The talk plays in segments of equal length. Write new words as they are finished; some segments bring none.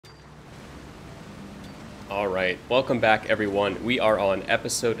Alright, welcome back everyone. We are on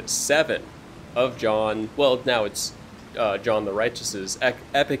episode 7 of Jon, well now it's Jon the Righteous's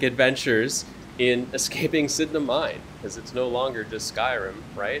epic adventures in escaping Cidhna Mine, because it's no longer just Skyrim,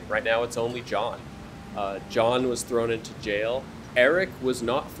 right? Right now it's only Jon. Jon was thrown into jail. Erik was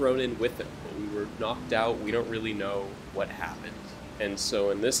not thrown in with him, but we were knocked out. We don't really know what happened. And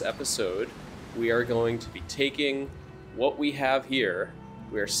so in this episode, we are going to be taking what we have here.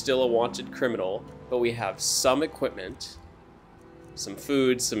 We are still a wanted criminal, but we have some equipment, some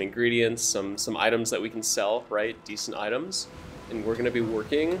food, some ingredients, some items that we can sell, right? Decent items. And we're going to be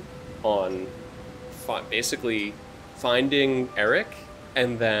working on basically finding Erik,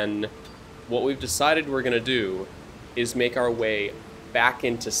 and then what we've decided we're going to do is make our way back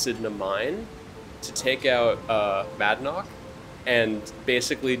into Cidhna Mine to take out Madnock and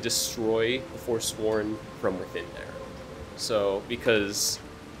basically destroy the Forsworn from within there. So, because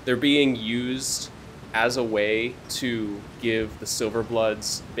they're being used as a way to give the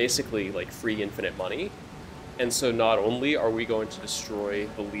Silverbloods basically like free infinite money. And so not only are we going to destroy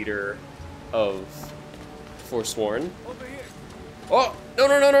the leader of Forsworn. Oh, no,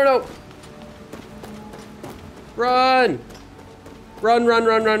 no, no, no, no! Run! Run, run,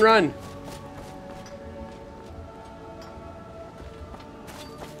 run, run, run!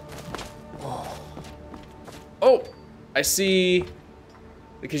 Oh! I see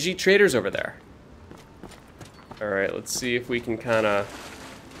the Khajiit traders over there. Alright, let's see if we can kind of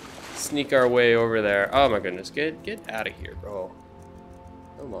sneak our way over there. Oh my goodness, get out of here, bro.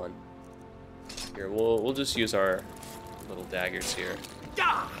 Come on. Here, we'll just use our little daggers here.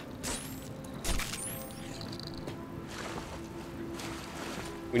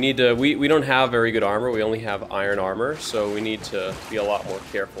 We need to, we don't have very good armor, we only have iron armor, so we need to be a lot more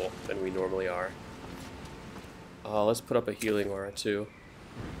careful than we normally are. Let's put up a healing aura too.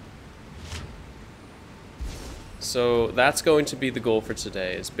 So that's going to be the goal for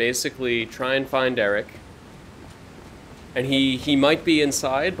today, is basically try and find Erik. And he might be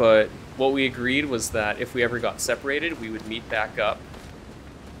inside, but what we agreed was that if we ever got separated, we would meet back up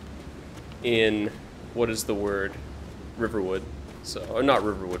in, what is the word? Riverwood. So, or not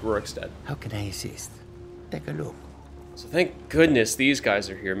Riverwood, Rorikstead. How can I assist? Take a look. So thank goodness these guys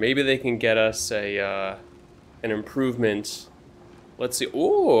are here. Maybe they can get us a, an improvement. Let's see.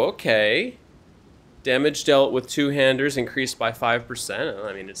 Oh, okay. Damage dealt with two-handers increased by 5%.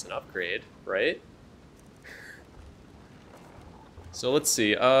 I mean, it's an upgrade, right? So let's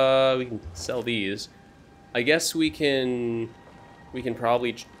see. We can sell these. I guess we can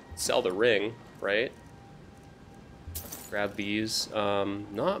probably sell the ring, right? Grab these.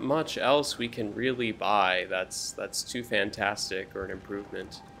 Not much else we can really buy. That's too fantastic or an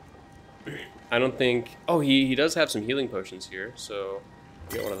improvement. I don't think. Oh, he does have some healing potions here, so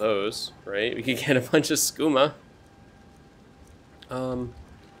get one of those, right? We could get a bunch of skooma. Nah,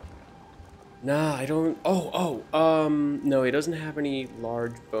 I don't. No, he doesn't have any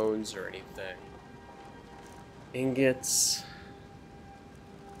large bones or anything. Ingots.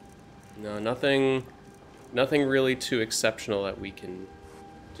 No, nothing really too exceptional that we can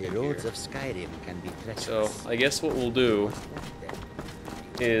do. The roads of Skyrim can be treacherous. So I guess what we'll do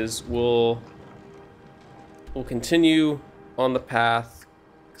is we'll continue on the path,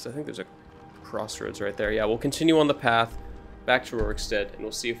 because I think there's a crossroads right there. Yeah, we'll continue on the path back to Rorikstead, and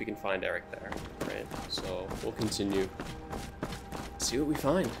we'll see if we can find Erik there. Right. So we'll continue. See what we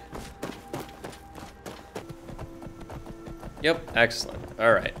find. Yep. Excellent.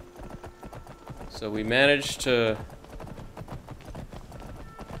 All right. So we managed to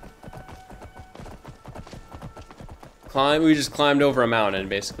climb. We just climbed over a mountain and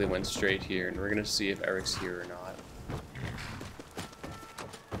basically went straight here, and we're gonna see if Erik's here or not.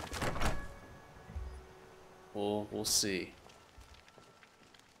 We'll see.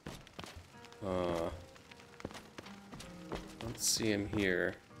 Let's see him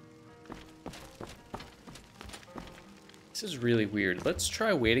here. This is really weird. Let's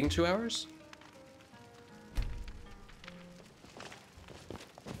try waiting 2 hours.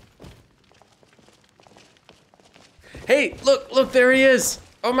 Hey, look, there he is!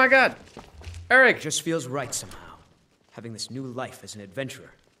 Oh my god! Erik! It just feels right somehow, having this new life as an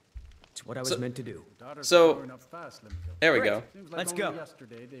adventurer. It's what I was meant to do. So, there we go. Let's go.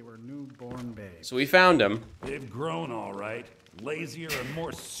 Yesterday they were newborn babes. So we found him. They've grown all right. Lazier and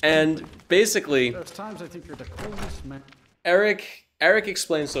more stupid. And basically, There's times I think you're the coolest man. Erik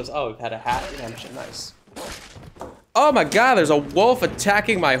explains to us, oh, we've had a hat redemption, nice. Oh my god, there's a wolf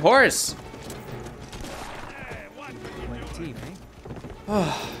attacking my horse! Team, eh?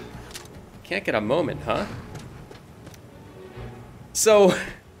 Oh, can't get a moment, huh? So,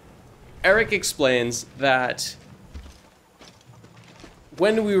 Erik explains that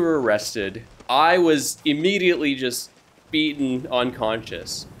when we were arrested, I was immediately just beaten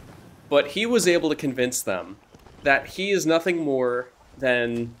unconscious. But he was able to convince them that he is nothing more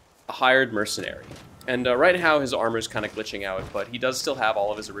than a hired mercenary. And right now his armor is kind of glitching out, but he does still have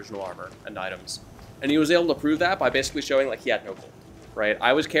all of his original armor and items. And he was able to prove that by basically showing like he had no gold, right?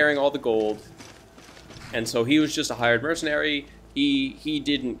 I was carrying all the gold, and so he was just a hired mercenary. He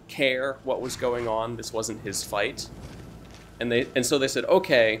didn't care what was going on. This wasn't his fight. And so they said,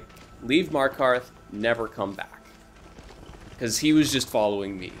 okay, leave Markarth, never come back. Because he was just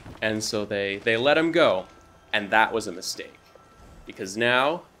following me. And so they let him go. And that was a mistake. Because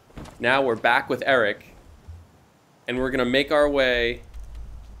now we're back with Erik. And we're going to make our way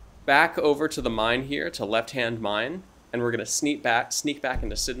back over to the mine here, to Left-Hand Mine. And we're going to sneak back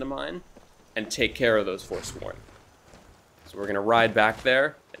into Cidhna Mine and take care of those Forsworn. So we're going to ride back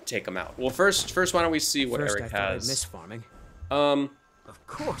there and take them out. Well, first why don't we see what Erik has. I'd miss farming. Of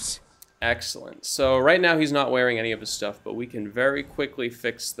course. Excellent. So right now he's not wearing any of his stuff, but we can very quickly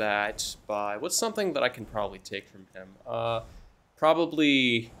fix that by... What's something that I can probably take from him?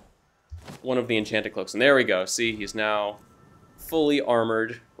 Probably one of the enchanted cloaks. And there we go. See, he's now fully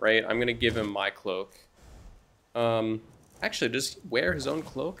armored, right? I'm going to give him my cloak. Actually, does he wear his own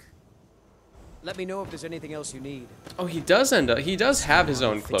cloak? Let me know if there's anything else you need. Oh, he does he does have his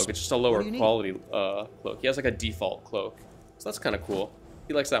own cloak. It's just a lower quality cloak. He has like a default cloak. So that's kind of cool.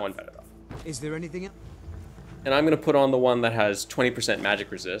 He likes that one better though. Is there anything else? And I'm going to put on the one that has 20%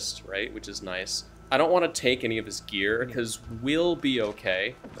 magic resist, right? Which is nice. I don't want to take any of his gear because we'll be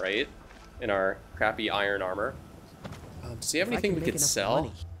okay, right? In our crappy iron armor. Does he have anything we could sell?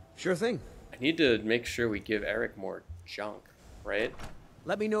 Money. Sure thing. I need to make sure we give Erik more junk, right?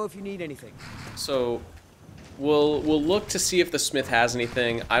 Let me know if you need anything. So we'll look to see if the smith has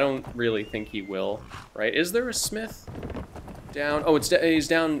anything. I don't really think he will, right? Is there a smith down? Oh, he's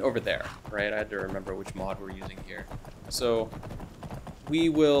down over there, right? I had to remember which mod we're using here. So we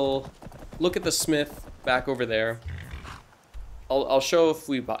will look at the smith back over there. I'll show if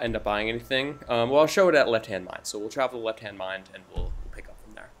we end up buying anything. Well, I'll show it at Left-Hand Mine. So we'll travel to Left-Hand Mine and we'll pick up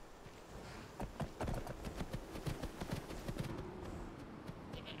from there.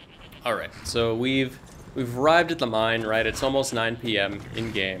 All right, so we've arrived at the mine, right? It's almost 9 p.m.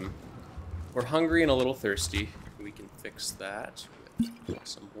 in game. We're hungry and a little thirsty. We can fix that with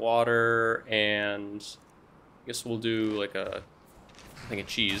some water, and I guess we'll do like a thing of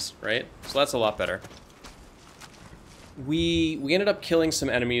cheese, right? So that's a lot better. We ended up killing some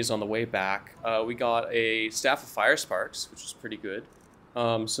enemies on the way back. We got a Staff of Fire Sparks, which was pretty good.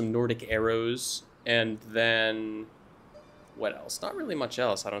 Some Nordic arrows, and then what else? Not really much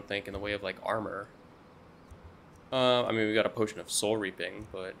else, I don't think, in the way of like armor. I mean, we got a potion of soul reaping,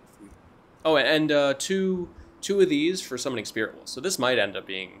 but oh, and two of these for summoning spirit wolves. So this might end up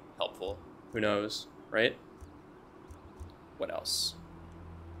being helpful. Who knows, right? What else?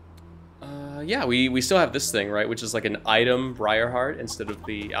 Yeah, we still have this thing, right? Which is like an item Briarheart instead of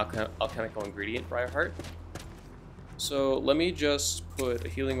the alchemical ingredient Briarheart. So let me just put a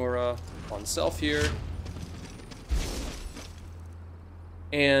healing aura on self here.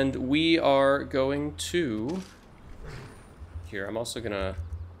 And we are going to... Here, I'm also going to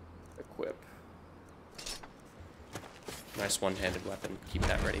equip. Nice one-handed weapon. Keep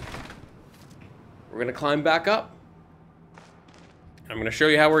that ready. We're going to climb back up. I'm going to show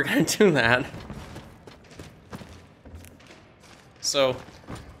you how we're going to do that. So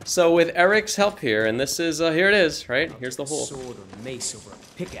with Erik's help here, and this is, here it is, right? Here's the hole. Sword or mace over a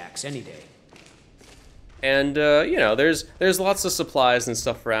pickaxe any day. And, you know, there's lots of supplies and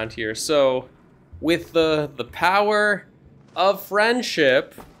stuff around here. So, with the power of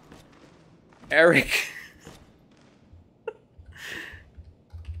friendship, Erik...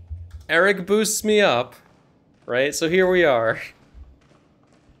 Erik boosts me up, right? So here we are.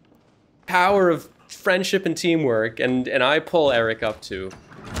 Power of friendship and teamwork, and I pull Erik up too,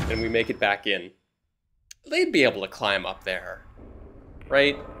 and we make it back in. They'd be able to climb up there,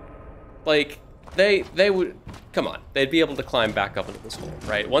 right? Like... They would, come on, they'd be able to climb back up into this hole,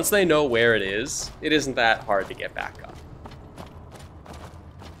 right? Once they know where it isn't that hard to get back up.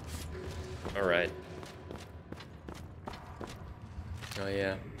 All right. Oh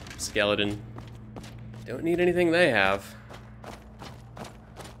yeah, skeleton. Don't need anything they have.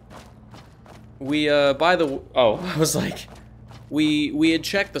 We, I was like, we had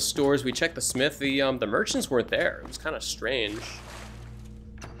checked the stores, we checked the smith, the merchants weren't there. It was kind of strange.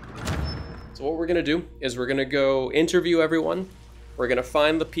 So what we're gonna do is we're gonna go interview everyone. We're gonna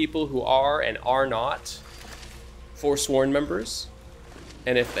find the people who are and are not Forsworn members.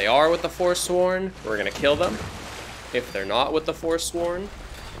 And if they are with the Forsworn, we're gonna kill them. If they're not with the Forsworn,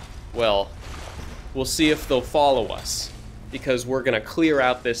 well, we'll see if they'll follow us. Because we're gonna clear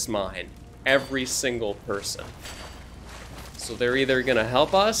out this mine. Every single person. So they're either gonna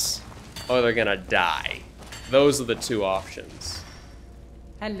help us, or they're gonna die. Those are the two options.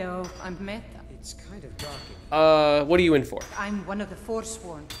 Hello, I'm Meta. It's kind of dark in here. What are you in for? I'm one of the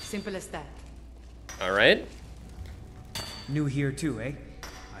Forsworn. Simple as that. Alright. New here too, eh?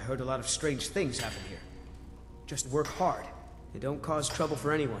 I heard a lot of strange things happen here. Just work hard. They don't cause trouble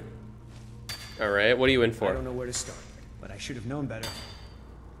for anyone. Alright, what are you in I for? don't know where to start, but I should have known better.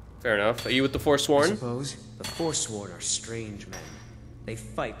 Fair enough. Are you with the I Forsworn? suppose the Forsworn are strange men. They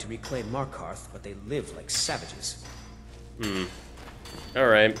fight to reclaim Markarth, but they live like savages.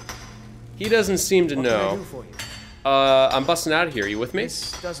 Alright. He doesn't seem to What can I know. do for you? I'm busting out of here. You with me?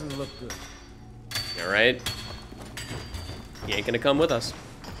 This doesn't look good. Alright. He ain't gonna come with us.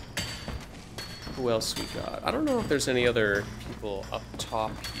 Who else we got? I don't know if there's any other people up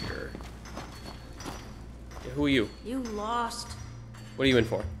top here. Yeah, who are you? You lost. What are you in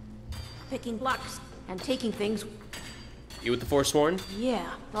for? Picking blocks and taking things. You with the Forsworn? Yeah,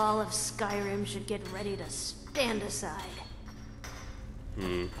 all of Skyrim should get ready to stand aside.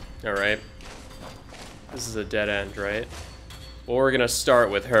 Alright. This is a dead end, right? Well, we're gonna start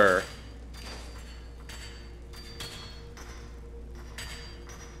with her.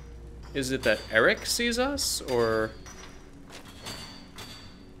 Is it that Erik sees us, or...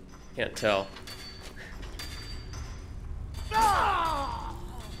 Can't tell.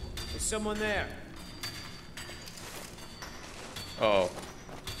 Is someone there? Oh.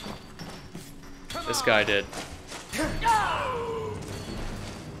 This guy did.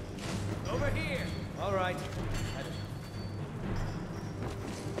 Over here. All right.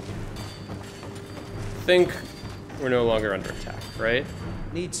 Think we're no longer under attack, right?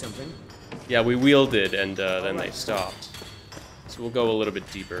 Need something? Yeah, we wielded and then they stopped. So we'll go a little bit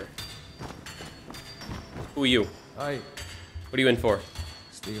deeper. Who are you? Aye, What are you in for?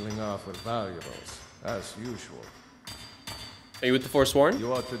 stealing off with valuables, as usual. Are you with the Forsworn?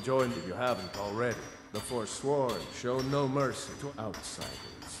 You ought to join if you haven't already. The Forsworn show no mercy to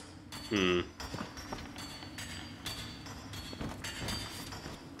outsiders.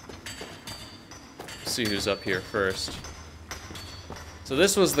 See who's up here first. So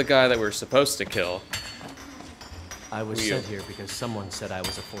this was the guy that we're supposed to kill. I was Who sent you? here because someone said I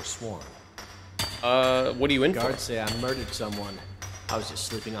was a Forsworn. What are you in Guards for? say I murdered someone. I was just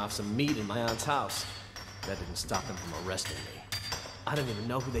sleeping off some meat in my aunt's house. That didn't stop them from arresting me. I don't even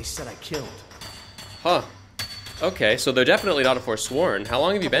know who they said I killed. Huh. Okay, so they're definitely not a Forsworn. How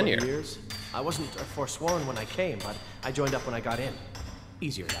long have you been Couple here? of years. I wasn't a Forsworn when I came, but I joined up when I got in.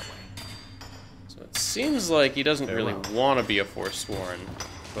 Easier that way. So it seems like he doesn't really want to be a Forsworn,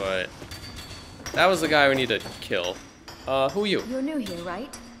 but that was the guy we need to kill. Who are you? You're new here,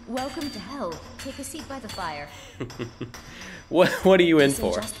 right? Welcome to hell. Take a seat by the fire. What are you in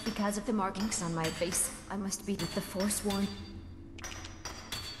Listen, for? just because of the markings on my face, I must be with the Forsworn.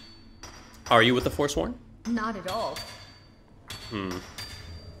 Are you with the Forsworn? Not at all.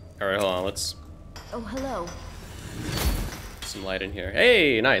 Alright, hold on, let's Oh, hello. get some light in here.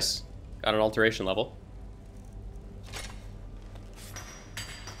 Hey, nice. Got an alteration level.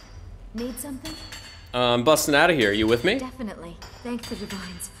 Need something? Busting out of here. You with me? Definitely. Thank the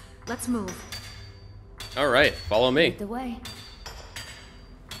divines. Let's move. Alright, follow me. The way.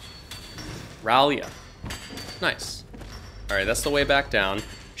 Ralia. Nice. Alright, that's the way back down.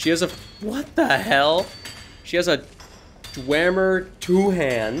 She has a... What the hell? She has a Dwemer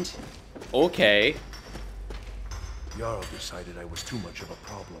two-hand. Okay. Jarl decided I was too much of a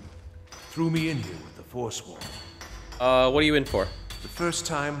problem. Threw me in here with the Forsworn. What are you in for? The first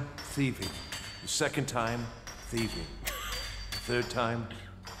time, thieving. The second time, thieving. The third time,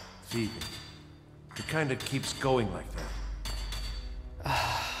 thieving. It kind of keeps going like that.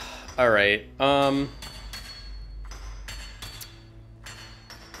 Alright,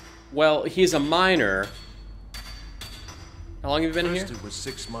 well, he's a miner. How long have you been First here? it was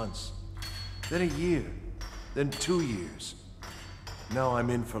 6 months. Then a year. Then 2 years. Now I'm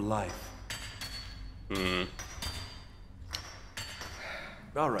in for life.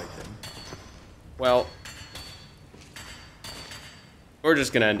 Alright then. Well, we're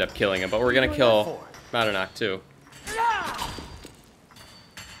just gonna end up killing him, but we're gonna kill Madanak too.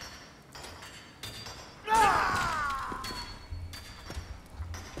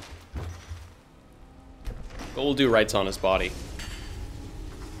 But we'll do rights on his body.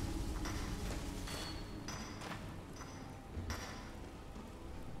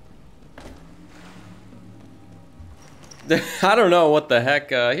 I don't know what the heck.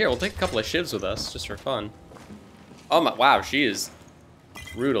 Here, we'll take a couple of shivs with us, just for fun. Oh my, wow, she is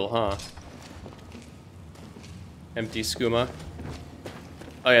brutal, huh? Empty skooma.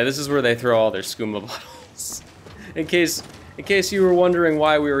 Oh yeah, this is where they throw all their skooma bottles. in case you were wondering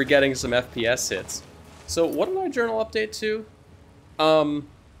why we were getting some FPS hits. So what did I journal update to?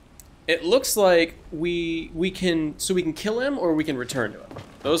 It looks like we can kill him or we can return to him.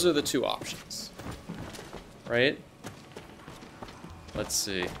 Those are the two options. Right? Let's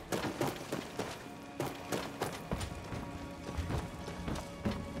see.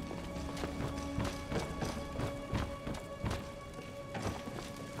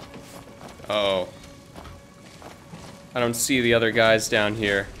 Oh. I don't see the other guys down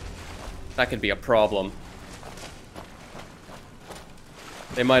here. That could be a problem.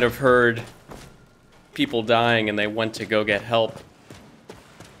 They might have heard people dying and they went to go get help.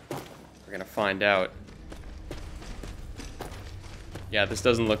 We're gonna find out. Yeah, this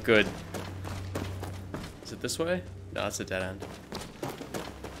doesn't look good. Is it this way? No, it's a dead end.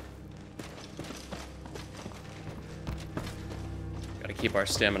 Gotta keep our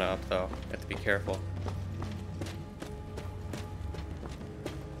stamina up, though. Have to be careful.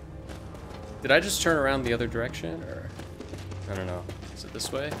 Did I just turn around the other direction, or... I don't know. Is it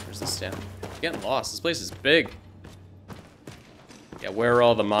this way? Or is this down? I'm getting lost. This place is big. Yeah, where are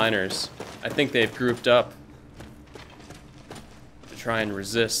all the miners? I think they've grouped up to try and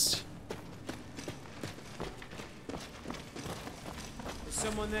resist. There's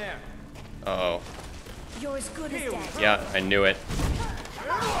someone there. Uh-oh. You're as good as dead. Yeah, I knew it.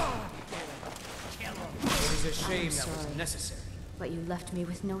 It is a shame that was necessary. But you left me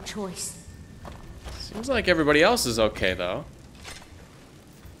with no choice. Seems like everybody else is okay, though.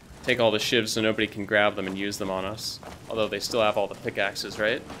 Take all the shivs so nobody can grab them and use them on us. Although they still have all the pickaxes,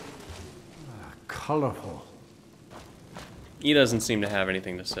 right? Colorful. He doesn't seem to have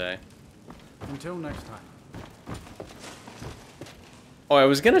anything to say. Until next time. Oh, I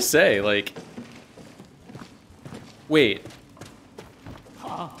was gonna say, like... Wait.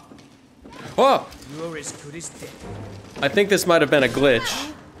 Huh? Oh! You're as good as dead. I think this might have been a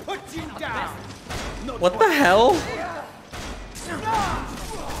glitch. Put you down! What the hell?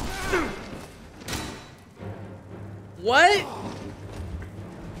 What?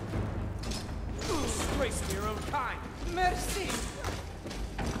 Disgrace to your own kind. Mercy!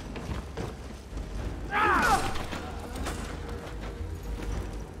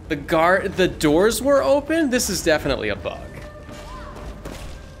 The doors were open? This is definitely a bug.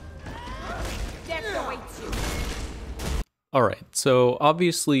 Alright, so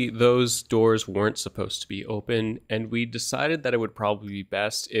obviously those doors weren't supposed to be open, and we decided that it would probably be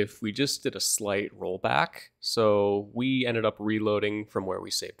best if we just did a slight rollback, so we ended up reloading from where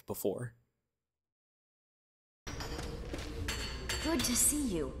we saved before. Good to see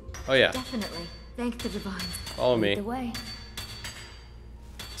you. Oh yeah. Definitely. Thank the divines. Follow me. Lead the way.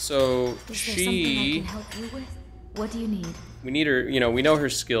 So Is there something I she... can help you with? What do you need? We need her, you know, we know her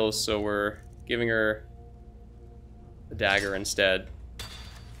skills, so we're giving her a dagger instead.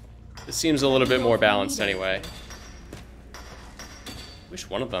 This seems a little bit more balanced anyway. Wish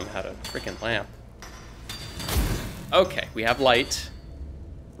one of them had a freaking lamp. Okay, we have light.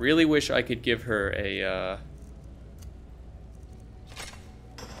 Really wish I could give her a,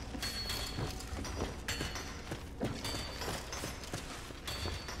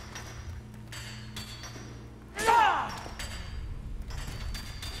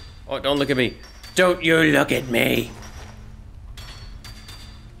 Oh, don't look at me. Don't you look at me.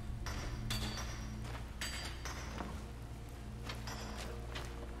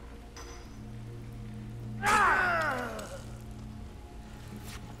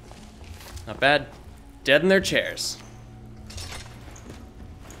 Not bad. Dead in their chairs.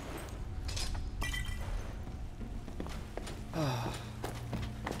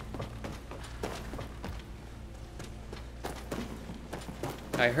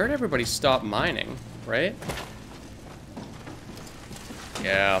 I heard everybody stop mining, right?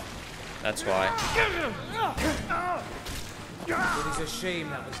 Yeah, that's why. It is a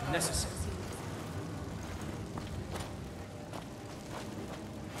shame that was necessary.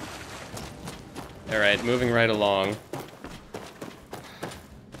 Alright, moving right along.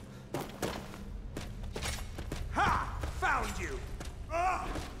 Ha! Found you!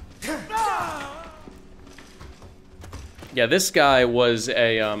 Yeah, this guy was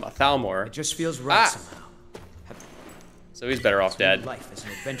a Thalmor. It just feels right somehow. So he's better off dead. Life as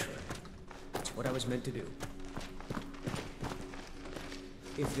an adventurer. It's what I was meant to do.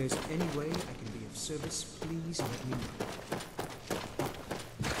 If there's any way I can be of service, please let me know.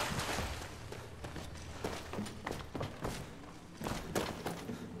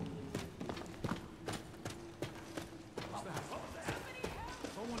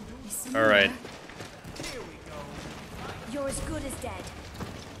 All right. You're as good as dead.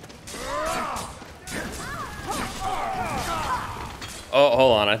 Oh,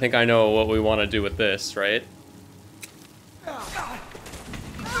 hold on. I think I know what we want to do with this, right?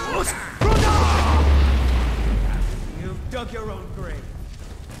 You've dug your own grave.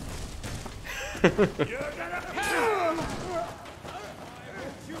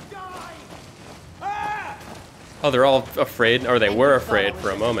 Oh, they're all afraid, or they were afraid for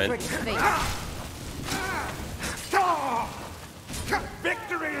a moment.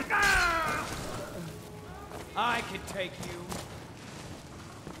 Victory! I can take you.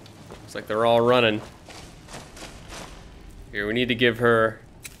 Looks like they're all running. Here, we need to give her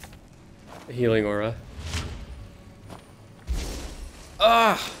a healing aura.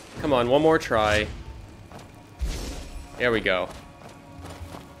 Ah! Come on, one more try. There we go.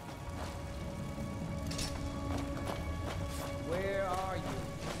 Where are you?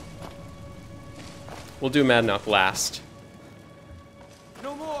 We'll do Madnock last.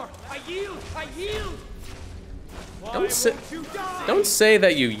 No more! I yield! I yield! Why Don't won't you die? don't say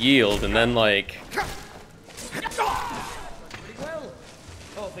that you yield and then like. Pretty well.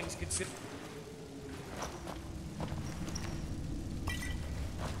 All things considered.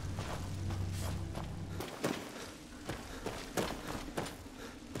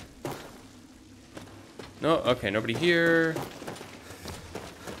 No, okay, nobody here.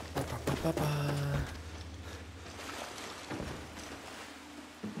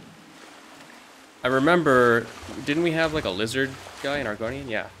 I remember, didn't we have like a lizard guy in our Guardian?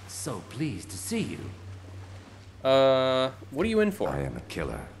 Yeah. So pleased to see you. What are you in for? I am a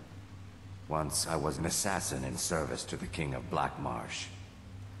killer. Once I was an assassin in service to the King of Black Marsh.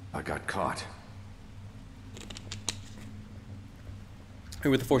 I got caught. Are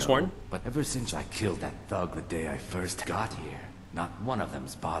you with the Forsworn? But ever since I killed that thug the day I first got here, not one of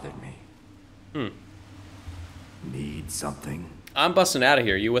them's bothered me. Need something? I'm busting out of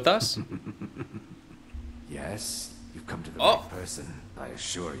here. You with us? Yes, you've come to the Oh. right person, I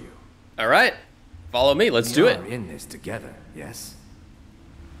assure you. All right. Follow me. Let's do it. We are in this together, yes?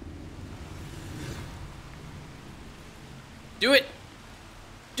 Do it.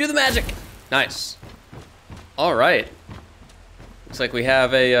 Do the magic. Nice. All right. Looks like we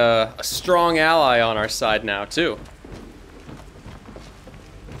have a strong ally on our side now, too.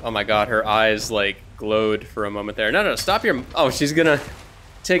 Oh my god, her eyes, like, glowed for a moment there. No, stop your... Oh, she's gonna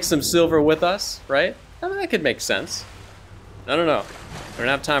take some silver with us, right? I mean, that could make sense. No. We don't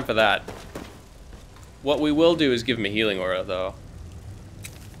have time for that. What we will do is give him a healing aura, though.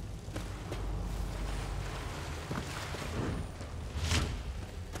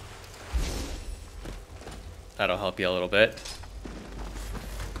 That'll help you a little bit.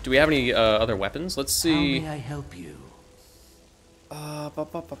 Do we have any other weapons? Let's see. How may I help you? I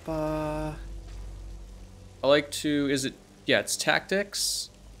like to, is it, yeah, it's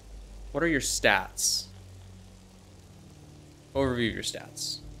tactics. What are your stats? Overview of your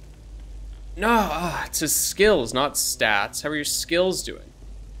stats. No, it's his skills, not stats. How are your skills doing?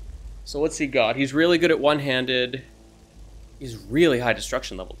 So what's he got? He's really good at one-handed. He's really high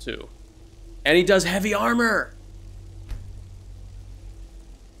destruction level too. And he does heavy armor.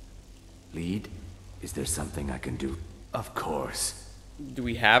 Lead? Is there something I can do? Of course. Do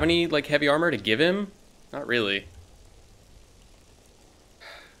we have any, like, heavy armor to give him? Not really.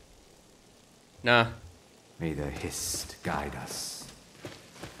 Nah. May the Hist guide us.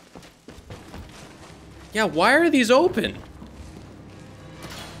 Yeah, why are these open?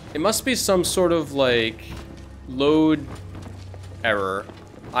 It must be some sort of, like, load error.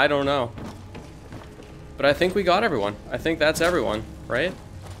 I don't know. But I think we got everyone. I think that's everyone, right?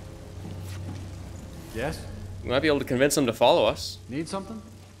 Yes? We might be able to convince them to follow us. Need something?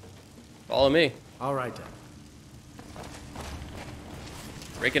 Follow me. All right then.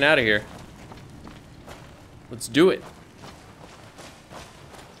 Breaking out of here. Let's do it.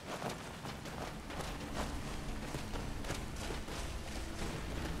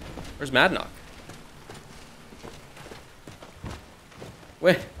 Where's Madnock?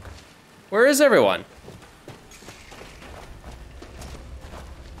 Where is everyone?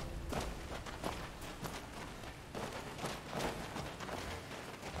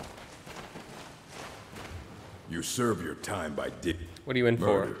 You serve your time by What are you in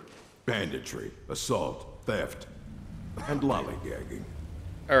murder, for? banditry, assault, theft, and lollygagging.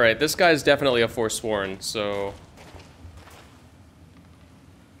 Alright, this guy's definitely a Forsworn, so...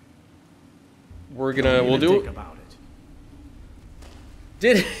 we'll do Think about it.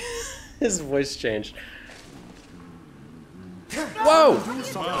 Did his voice changed? Whoa!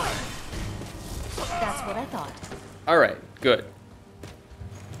 That's what I thought. Alright, good.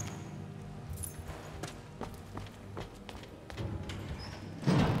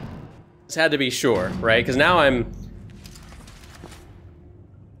 Just had to be sure, right? Because now I'm...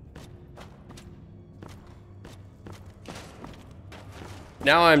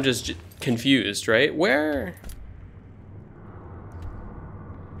 Now I'm just confused, right? Where?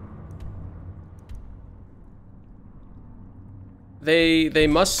 They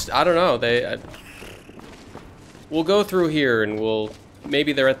must, I don't know, we'll go through here and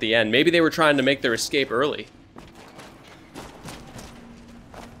maybe they're at the end. Maybe they were trying to make their escape early.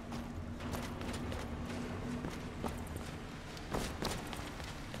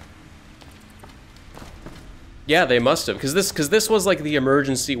 Yeah, they must have, because this was like the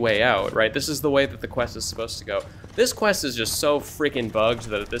emergency way out, right? This is the way that the quest is supposed to go. This quest is just so freaking bugged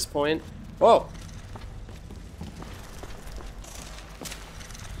that at this point... Whoa!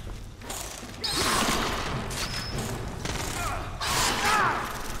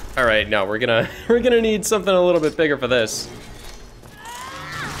 All right, no, we're gonna need something a little bit bigger for this.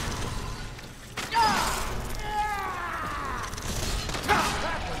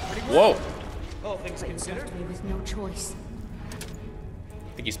 Whoa! All things considered, Left me with no choice.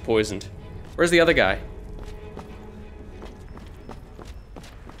 I think he's poisoned. Where's the other guy?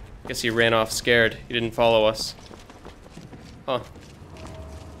 Guess he ran off scared. He didn't follow us. Huh.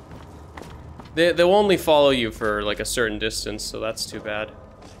 They'll only follow you for like a certain distance, so that's too bad.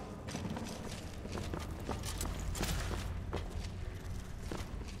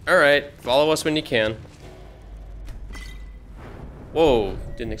 Alright, follow us when you can. Whoa,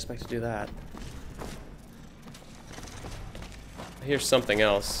 didn't expect to do that. I hear something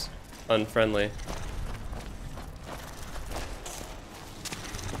else. Unfriendly.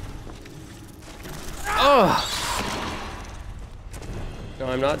 Oh! No,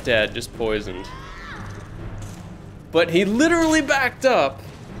 I'm not dead, just poisoned. But he literally backed up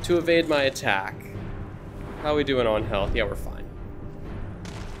to evade my attack. How are we doing on health? Yeah, we're fine.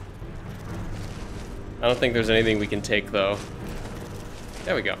 I don't think there's anything we can take, though.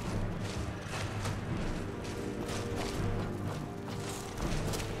 There we go.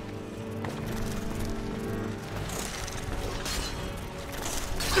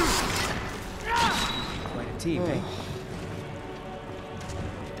 Quite a team, eh?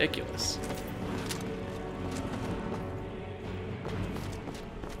 Ridiculous.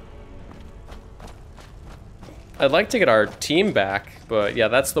 I'd like to get our team back, but yeah,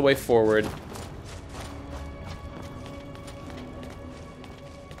 that's the way forward.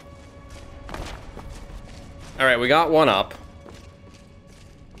 Alright, we got one up.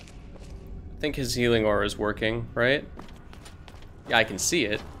 I think his healing aura is working, right? Yeah, I can see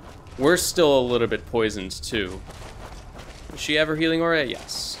it. We're still a little bit poisoned, too. Does she have her healing aura?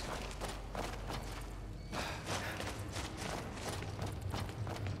 Yes.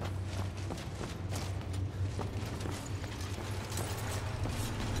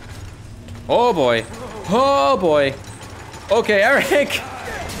 Oh boy. Oh boy. Okay, Erik.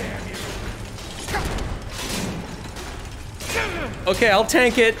 Okay, I'll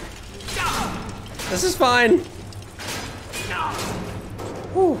tank it. This is fine.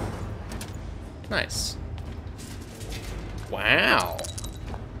 Whew. Nice. Wow.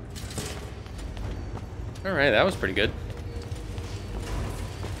 Alright, that was pretty good.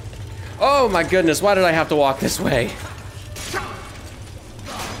 Oh my goodness, why did I have to walk this way?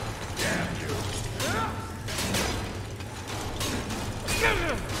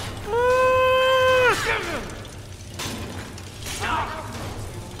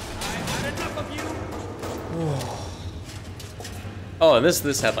 Oh, and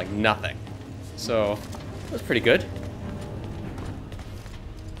this had like nothing. So, that was pretty good.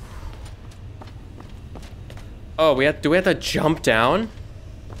 Oh, do we have to jump down?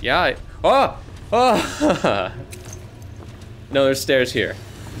 Yeah, oh! Oh! No, there's stairs here.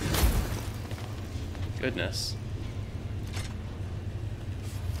 Goodness.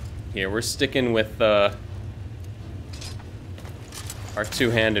 Here, we're sticking with our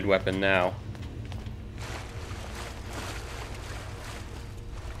two-handed weapon now.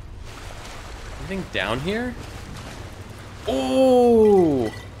 Anything down here?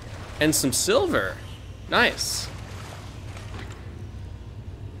 Oh! And some silver. Nice.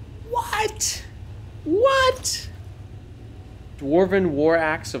 What? What? Dwarven War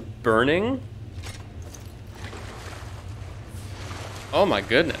Axe of Burning? Oh my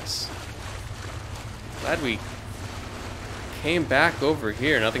goodness. Glad we came back over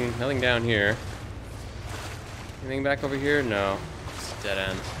here. Nothing down here. Anything back over here? No. It's a dead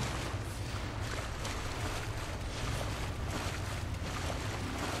end.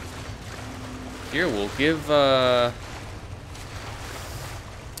 Here, we'll give,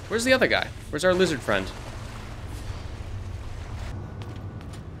 where's the other guy? Where's our lizard friend?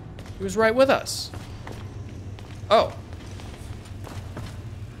 He was right with us. Oh.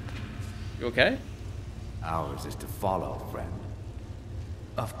 You okay? Ours is to follow, friend.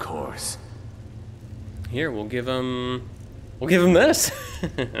 Of course. Here, we'll give him this.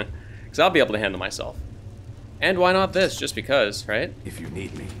 Because I'll be able to handle myself. And why not this? Just because, right? If you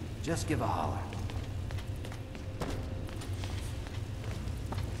need me, just give a holler.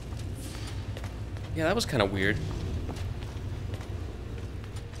 Yeah, that was kind of weird.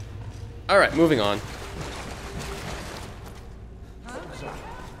 Alright, moving on.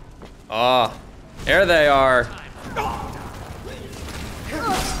 Ah, there they are.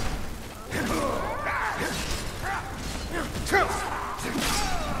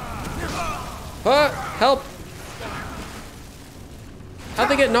 Help! How'd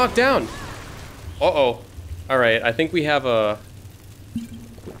they get knocked down? Uh-oh. Alright, I think we have a...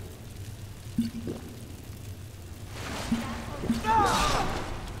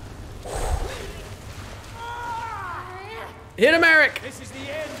 Hit him, Erik! This is the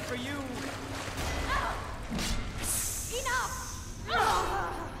end for you. Enough!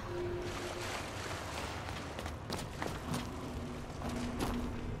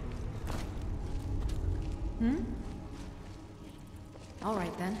 All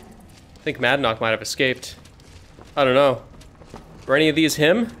right, then. I think Madnock might have escaped. I don't know. Were any of these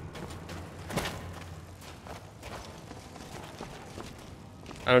him?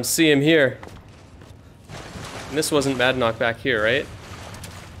 I don't see him here. And this wasn't Madnock back here, right?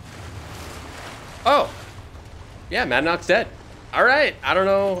 Oh! Yeah, Madnock's dead. Alright, I don't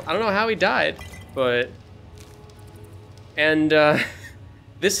know how he died, but... And,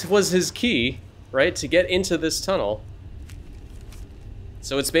 this was his key, right, to get into this tunnel.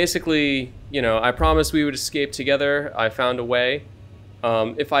 So it's basically, you know, I promised we would escape together. I found a way.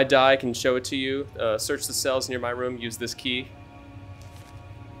 If I die, I can show it to you. Search the cells near my room, use this key.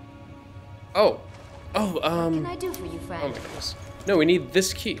 Oh. Oh, What can I do for you, friend? Oh my goodness. No, we need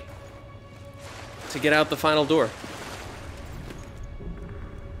this key to get out the final door.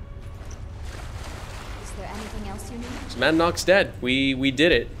 Is there anything else you need? So Madnock's dead. We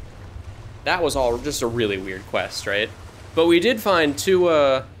did it. That was all just a really weird quest, right? But we did find two,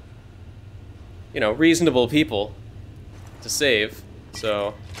 you know, reasonable people to save,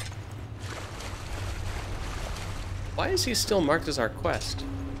 so... Why is he still marked as our quest?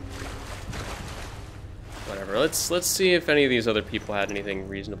 Whatever, let's see if any of these other people had anything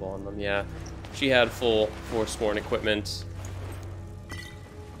reasonable on them. Yeah, she had full Forsworn equipment.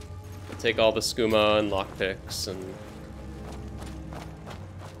 We'll take all the skooma and lockpicks and...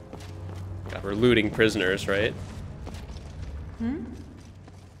 God, we're looting prisoners, right?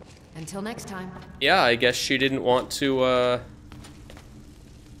 Until next time. Yeah, I guess she didn't want to,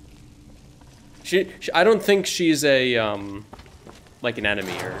 She I don't think she's a, like an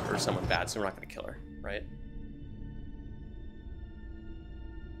enemy or someone bad, so we're not gonna kill her, right?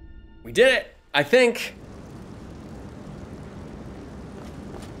 We did it! I think!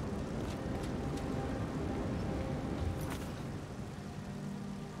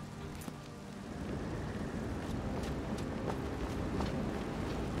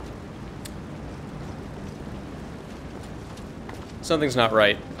 Something's not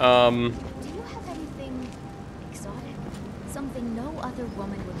right. Do you have anything exotic? Something no other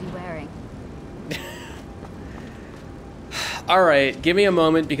woman would be wearing? Alright, give me a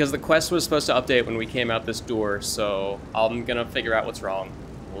moment because the quest was supposed to update when we came out this door, so I'm gonna figure out what's wrong.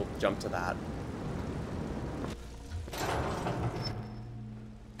 We'll jump to that.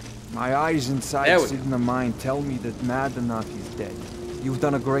 My eyes inside Cidhna Mine tell me that Madnock is dead. You've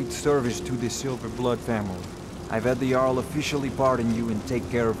done a great service to the Silver Blood family. I've had the Jarl officially pardon you and take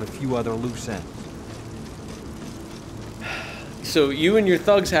care of a few other loose ends. So you and your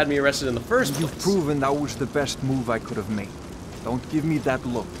thugs had me arrested in the first place. You've proven that was the best move I could have made. Don't give me that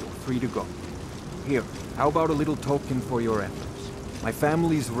look. You're free to go. Here, how about a little token for your efforts? My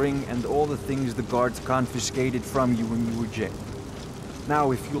family's ring and all the things the guards confiscated from you when you were jailed.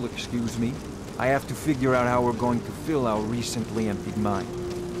 Now, if you'll excuse me, I have to figure out how we're going to fill our recently emptied mine.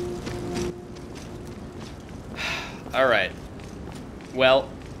 Alright. Well...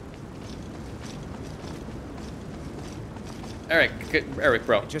 Erik,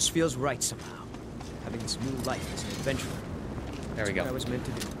 bro. It just feels right somehow. Having this new life as an adventurer. There we go. What I was meant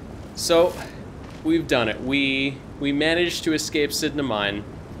to do. So, we've done it. We managed to escape Cidhna Mine.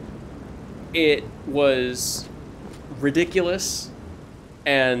 It was ridiculous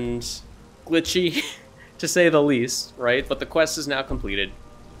and glitchy, to say the least, right? But the quest is now completed.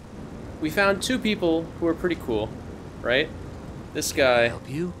 We found two people who are pretty cool, right? This guy... Help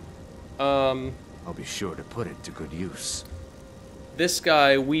you? I'll be sure to put it to good use. this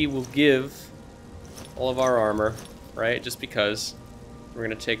guy, we will give all of our armor, right? Just because we're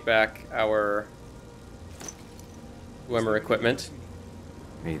gonna take back our Dwemer equipment.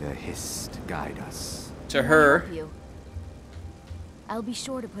 May the Hist guide us. To her. I'll be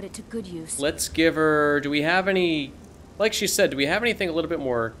sure to put it to good use. Let's give her, do we have any, like she said, do we have anything a little bit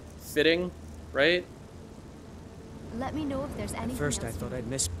more fitting, right? Let me know if there's anything At first else I thought I'd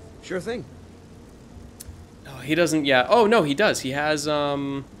miss... Sure thing. No, he doesn't yet. Oh, no, he does. He has,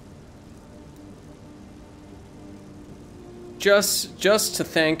 just to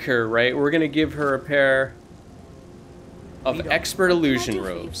thank her, right? We're gonna give her a pair of expert illusion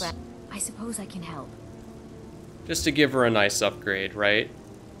robes. I suppose I can help. Just to give her a nice upgrade, right?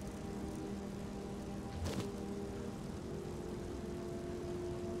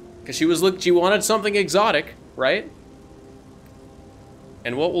 Because she wanted something exotic, right?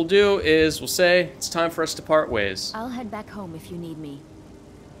 And what we'll do is we'll say it's time for us to part ways. I'll head back home if you need me.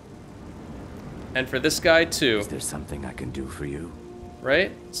 And for this guy too. Is there something I can do for you?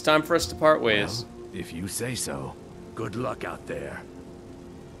 Right? It's time for us to part ways. Well, if you say so. Good luck out there.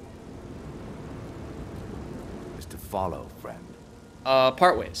 Is to follow, friend.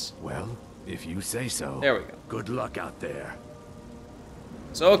 Part ways. Well, if you say so. There we go. Good luck out there.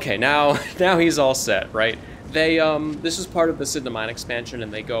 So okay, now he's all set, right? They this is part of the Cidhna Mine expansion,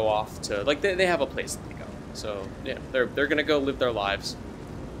 and they go off to like they have a place that they go. So yeah, they're gonna go live their lives.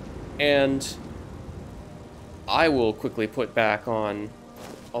 And I will quickly put back on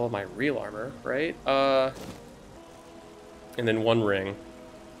all of my real armor, right? And then one ring.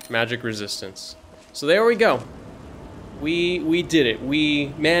 Magic resistance. So there we go. We did it.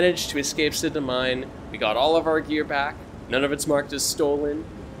 We managed to escape Cidhna Mine. We got all of our gear back. None of it's marked as stolen,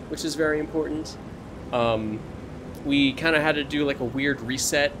 which is very important. We kind of had to do like a weird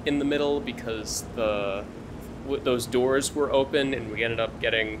reset in the middle because those doors were open and we ended up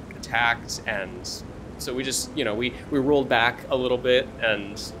getting attacked, and so we just, you know, we rolled back a little bit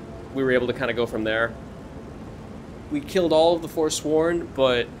and we were able to kind of go from there. We killed all of the Forsworn,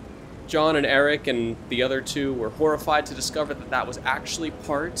 but Jon and Erik and the other two were horrified to discover that that was actually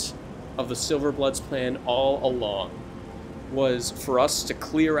part of the Silverbloods' plan all along, was for us to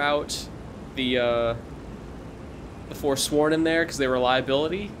clear out the Forsworn in there because they were a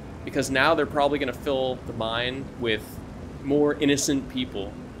liability, because now they're probably going to fill the mine with more innocent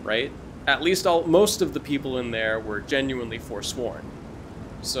people, right? At least most of the people in there were genuinely Forsworn.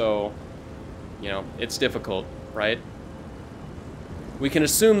 So, you know, it's difficult, right? We can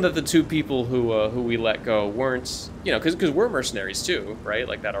assume that the two people who we let go weren't, you know, because we're mercenaries too, right?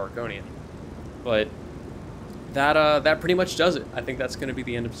 Like that Oregonian. But that pretty much does it. I think that's going to be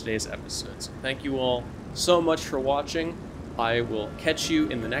the end of today's episode. So thank you all so much for watching. I will catch you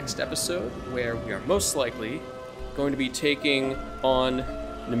in the next episode, where we are most likely going to be taking on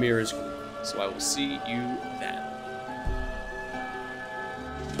Namira's group. So I will see you then.